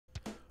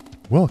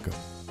Welcome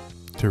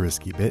to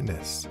Risky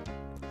Business.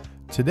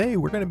 Today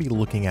we're going to be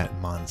looking at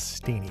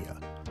Monstania,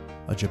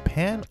 a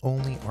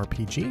Japan-only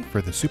RPG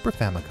for the Super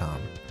Famicom,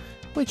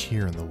 which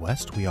here in the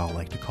West we all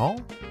like to call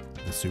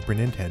the Super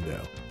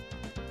Nintendo.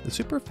 The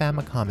Super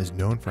Famicom is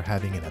known for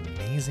having an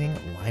amazing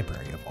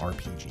library of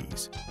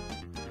RPGs,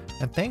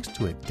 and thanks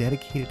to a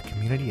dedicated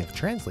community of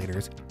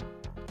translators,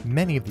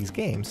 many of these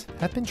games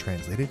have been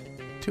translated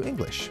to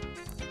English.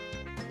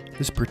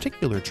 This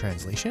particular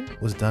translation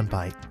was done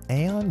by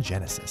Aeon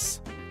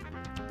Genesis.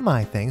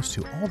 My thanks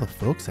to all the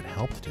folks that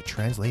helped to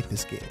translate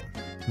this game.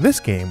 This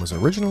game was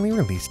originally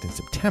released in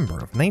September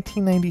of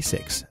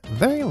 1996,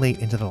 very late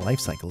into the life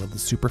cycle of the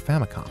Super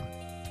Famicom.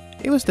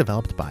 It was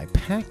developed by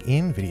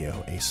Pack-In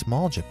Video, a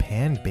small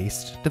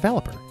Japan-based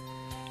developer.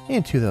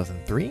 In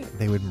 2003,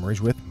 they would merge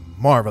with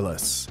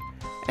Marvelous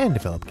and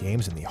develop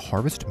games in the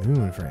Harvest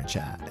Moon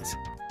franchise.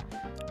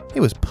 It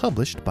was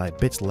published by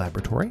Bits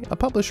Laboratory, a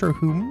publisher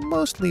who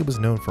mostly was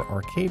known for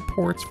arcade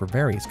ports for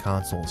various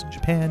consoles in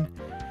Japan,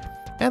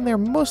 and they're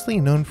mostly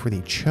known for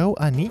the Cho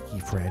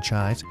Aniki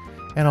franchise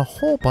and a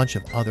whole bunch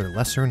of other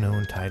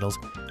lesser-known titles,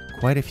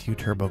 quite a few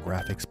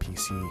TurboGrafx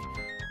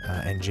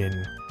PC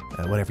engine,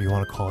 whatever you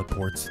want to call it,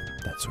 ports,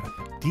 that sort of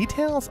thing.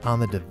 Details on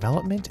the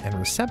development and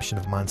reception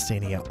of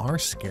Monstania are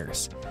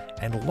scarce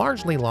and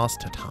largely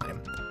lost to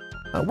time.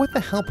 With the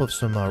help of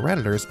some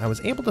Redditors, I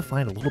was able to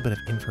find a little bit of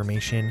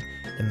information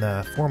in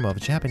the form of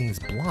Japanese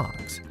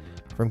blogs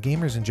from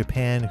gamers in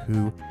Japan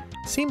who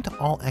seem to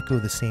all echo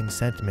the same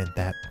sentiment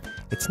that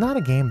it's not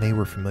a game they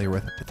were familiar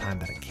with at the time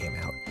that it came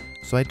out,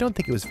 so I don't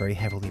think it was very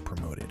heavily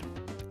promoted.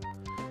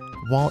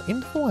 While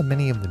info on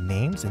many of the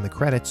names in the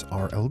credits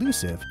are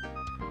elusive,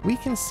 we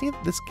can see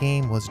that this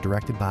game was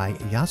directed by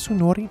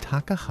Yasunori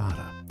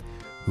Takahata,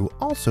 who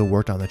also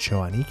worked on the Cho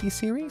Aniki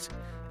series,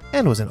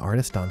 and was an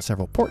artist on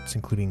several ports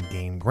including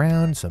Game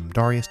Ground, some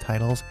Darius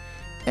titles,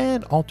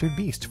 and Altered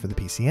Beast for the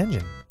PC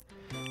Engine.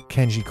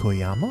 Kenji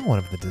Koyama, one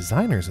of the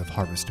designers of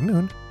Harvest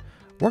Moon,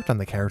 worked on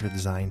the character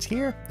designs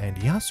here, and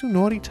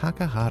Yasunori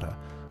Takahata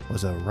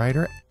was a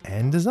writer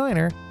and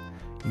designer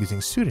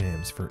using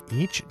pseudonyms for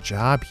each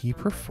job he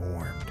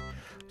performed.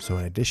 So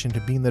in addition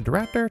to being the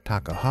director,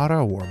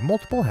 Takahata wore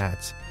multiple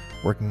hats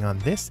working on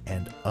this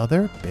and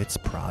other Bits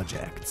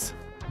projects.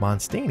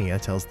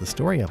 Monstania tells the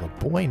story of a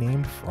boy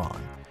named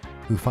Fran,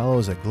 who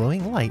follows a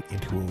glowing light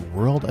into a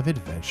world of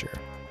adventure.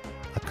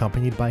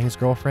 Accompanied by his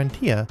girlfriend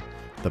Tia,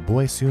 the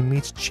boy soon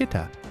meets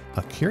Chita,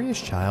 a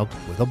curious child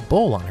with a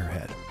bowl on her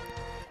head.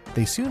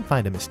 They soon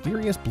find a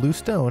mysterious blue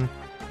stone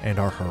and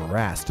are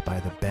harassed by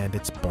the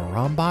bandits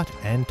Barambat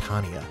and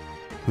Tanya,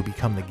 who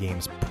become the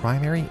game's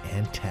primary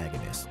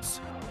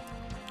antagonists.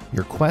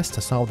 Your quest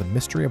to solve the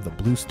mystery of the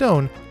blue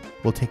stone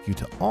will take you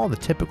to all the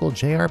typical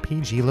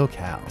JRPG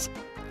locales: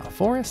 a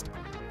forest,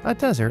 a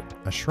desert,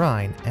 a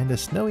shrine, and a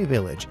snowy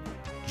village,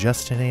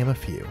 just to name a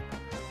few,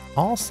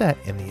 all set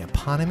in the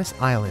eponymous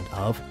island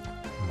of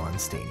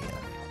Monstania.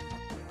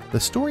 The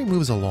story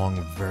moves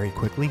along very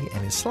quickly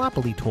and is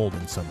sloppily told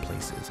in some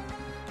places.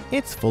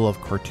 It's full of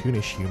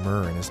cartoonish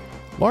humor and is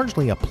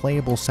largely a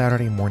playable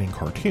Saturday morning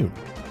cartoon,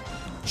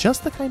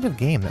 just the kind of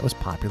game that was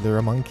popular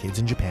among kids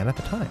in Japan at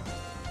the time.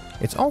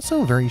 It's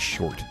also very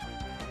short.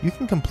 You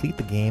can complete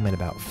the game in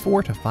about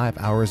 4 to 5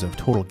 hours of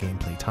total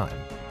gameplay time.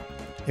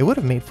 It would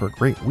have made for a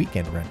great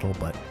weekend rental,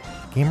 but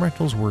game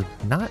rentals were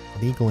not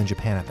legal in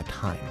Japan at the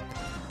time.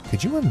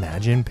 Could you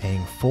imagine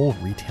paying full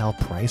retail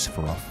price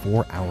for a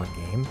 4-hour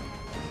game?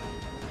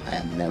 I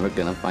am never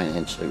gonna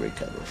financially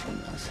recover from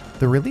this.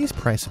 The release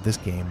price of this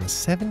game was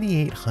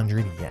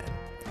 7,800 yen,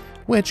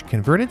 which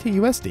converted to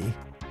USD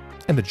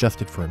and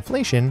adjusted for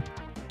inflation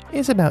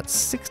is about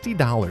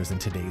 $60 in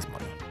today's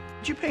money.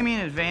 Did you pay me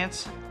in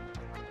advance?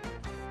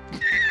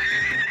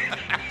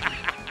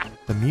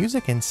 The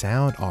music and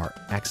sound are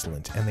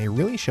excellent, and they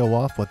really show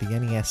off what the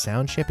NES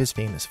sound chip is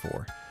famous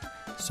for.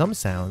 Some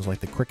sounds, like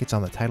the crickets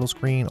on the title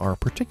screen, are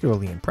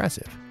particularly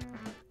impressive.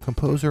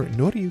 Composer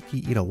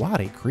Noriyuki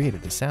Iwate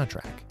created the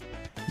soundtrack.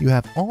 You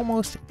have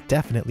almost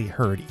definitely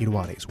heard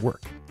Iwate's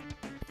work.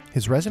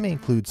 His resume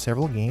includes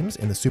several games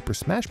in the Super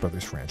Smash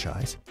Bros.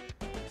 Franchise,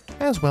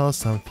 as well as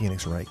some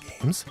Phoenix Wright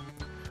games,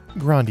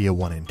 Grandia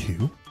 1 and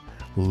 2,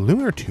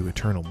 Lunar 2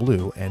 Eternal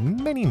Blue,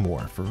 and many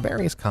more for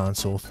various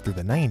consoles through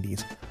the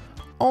 90s,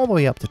 all the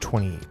way up to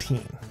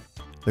 2018.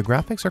 The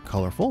graphics are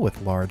colorful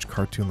with large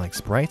cartoon-like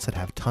sprites that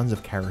have tons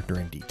of character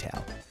and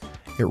detail.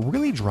 It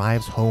really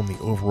drives home the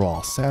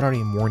overall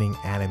Saturday morning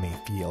anime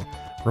feel.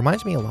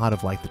 Reminds me a lot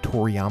of like the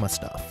Toriyama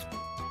stuff.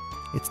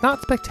 It's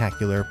not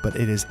spectacular, but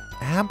it is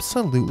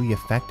absolutely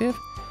effective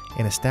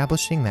in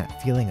establishing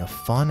that feeling of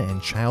fun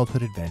and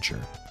childhood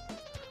adventure.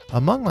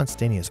 Among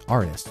Monstania's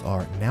artists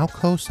are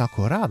Naoko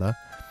Sakurada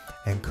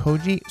and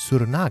Koji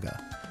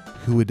Tsurunaga,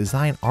 who would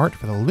design art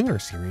for the Lunar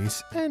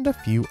series and a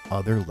few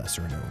other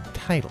lesser-known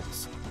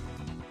titles.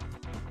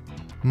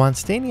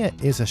 Monstania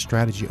is a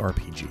strategy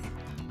RPG,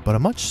 but a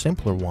much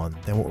simpler one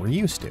than what we're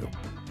used to.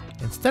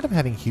 Instead of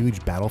having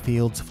huge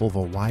battlefields full of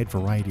a wide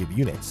variety of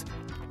units,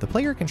 the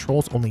player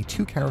controls only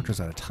 2 characters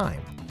at a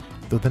time,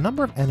 though the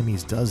number of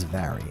enemies does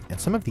vary and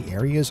some of the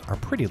areas are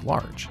pretty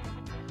large.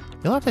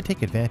 You'll have to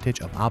take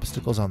advantage of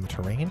obstacles on the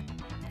terrain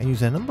and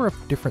use a number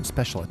of different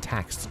special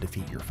attacks to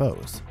defeat your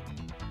foes.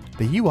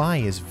 The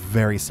UI is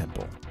very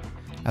simple.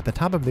 At the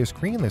top of their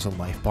screen, there's a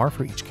life bar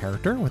for each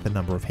character with a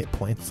number of hit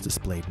points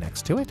displayed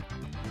next to it.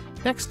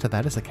 Next to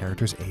that is the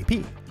character's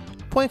AP,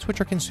 points which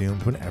are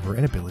consumed whenever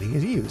an ability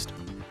is used.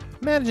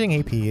 Managing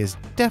AP is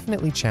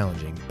definitely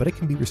challenging, but it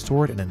can be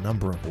restored in a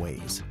number of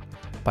ways.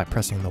 By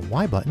pressing the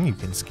Y button, you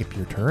can skip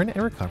your turn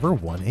and recover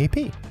 1 AP.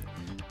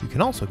 You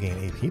can also gain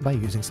AP by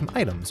using some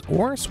items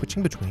or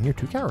switching between your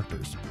two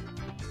characters.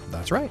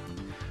 That's right,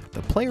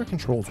 the player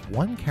controls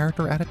one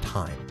character at a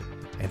time,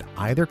 and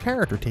either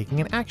character taking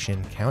an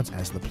action counts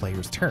as the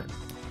player's turn.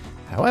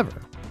 However,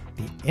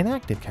 the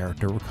inactive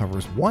character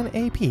recovers 1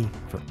 AP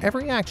for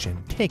every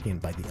action taken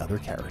by the other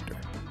character.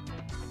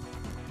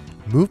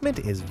 Movement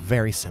is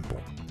very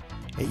simple.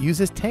 It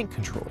uses tank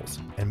controls,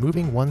 and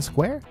moving 1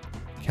 square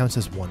counts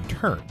as 1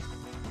 turn.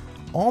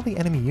 All the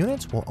enemy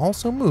units will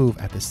also move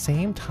at the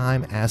same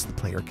time as the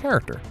player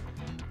character,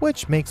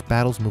 which makes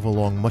battles move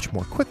along much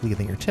more quickly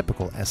than your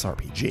typical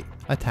SRPG.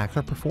 Attacks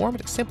are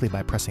performed simply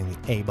by pressing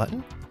the A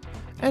button,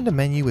 and a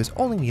menu is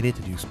only needed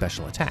to do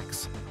special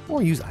attacks,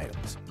 or use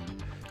items.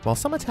 While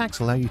some attacks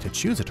allow you to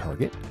choose a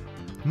target,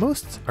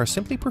 most are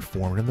simply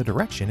performed in the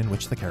direction in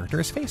which the character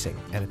is facing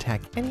and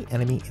attack any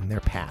enemy in their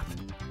path.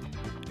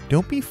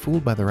 Don't be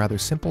fooled by the rather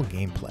simple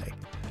gameplay.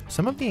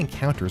 Some of the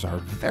encounters are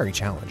very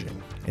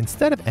challenging.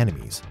 Instead of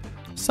enemies,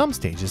 some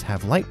stages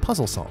have light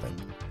puzzle solving.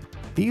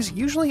 These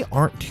usually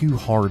aren't too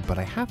hard, but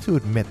I have to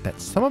admit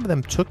that some of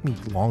them took me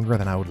longer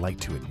than I would like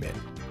to admit.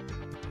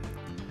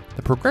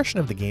 The progression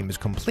of the game is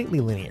completely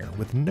linear,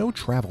 with no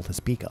travel to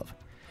speak of.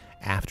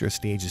 After a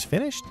stage is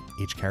finished,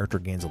 each character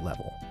gains a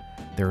level.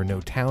 There are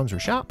no towns or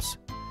shops.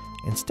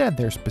 Instead,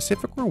 there are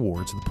specific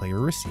rewards the player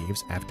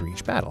receives after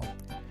each battle.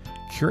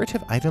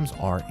 Curative items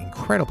are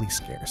incredibly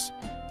scarce,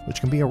 which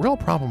can be a real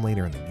problem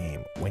later in the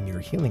game when your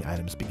healing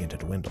items begin to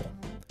dwindle.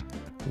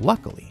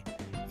 Luckily,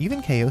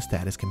 even KO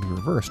status can be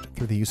reversed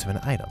through the use of an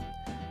item,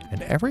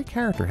 and every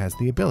character has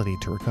the ability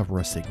to recover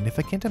a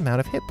significant amount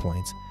of hit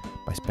points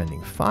by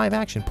spending 5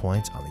 action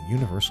points on the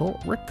universal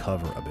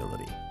recover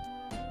ability.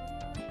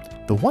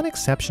 The one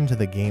exception to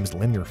the game's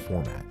linear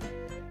format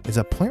is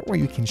a point where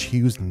you can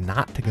choose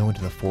not to go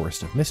into the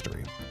Forest of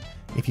Mystery.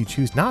 If you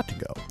choose not to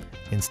go,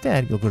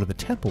 instead you'll go to the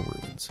Temple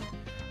Ruins.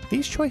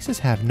 These choices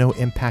have no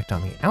impact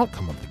on the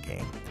outcome of the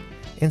game.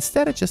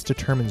 Instead, it just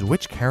determines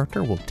which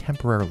character will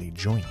temporarily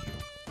join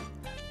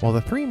you. While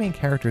the 3 main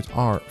characters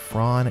are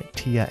Fran,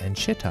 Tia, and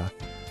Chita,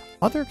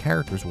 other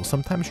characters will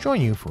sometimes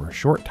join you for a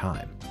short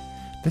time.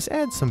 This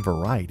adds some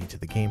variety to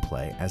the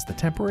gameplay, as the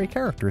temporary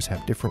characters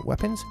have different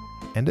weapons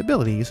and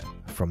abilities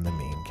from the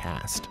main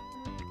cast.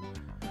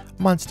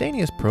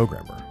 Monstania's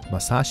programmer,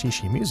 Masashi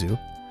Shimizu,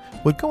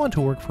 would go on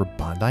to work for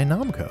Bandai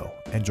Namco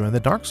and join the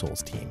Dark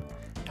Souls team,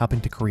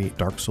 helping to create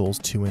Dark Souls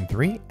 2 and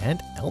 3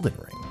 and Elden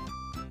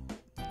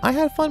Ring. I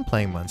had fun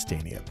playing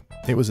Monstania.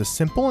 It was a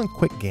simple and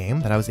quick game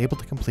that I was able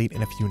to complete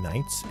in a few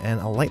nights, and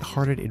a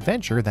light-hearted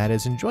adventure that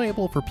is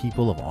enjoyable for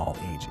people of all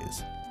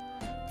ages.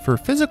 For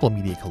physical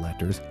media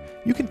collectors,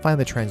 you can find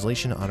the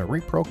translation on a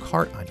repro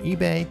cart on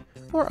eBay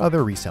or other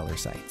reseller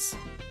sites.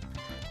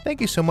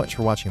 Thank you so much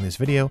for watching this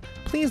video.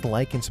 Please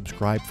like and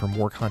subscribe for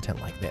more content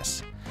like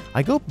this.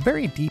 I go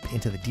very deep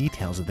into the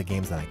details of the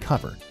games that I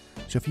cover,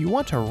 so if you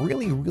want to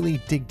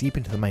really dig deep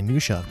into the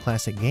minutiae of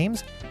classic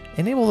games,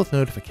 enable those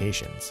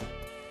notifications.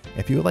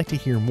 If you would like to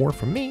hear more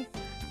from me,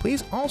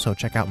 please also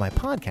check out my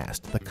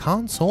podcast, The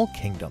Console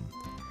Kingdom.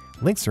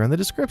 Links are in the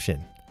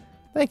description.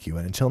 Thank you,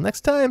 and until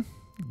next time,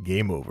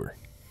 game over.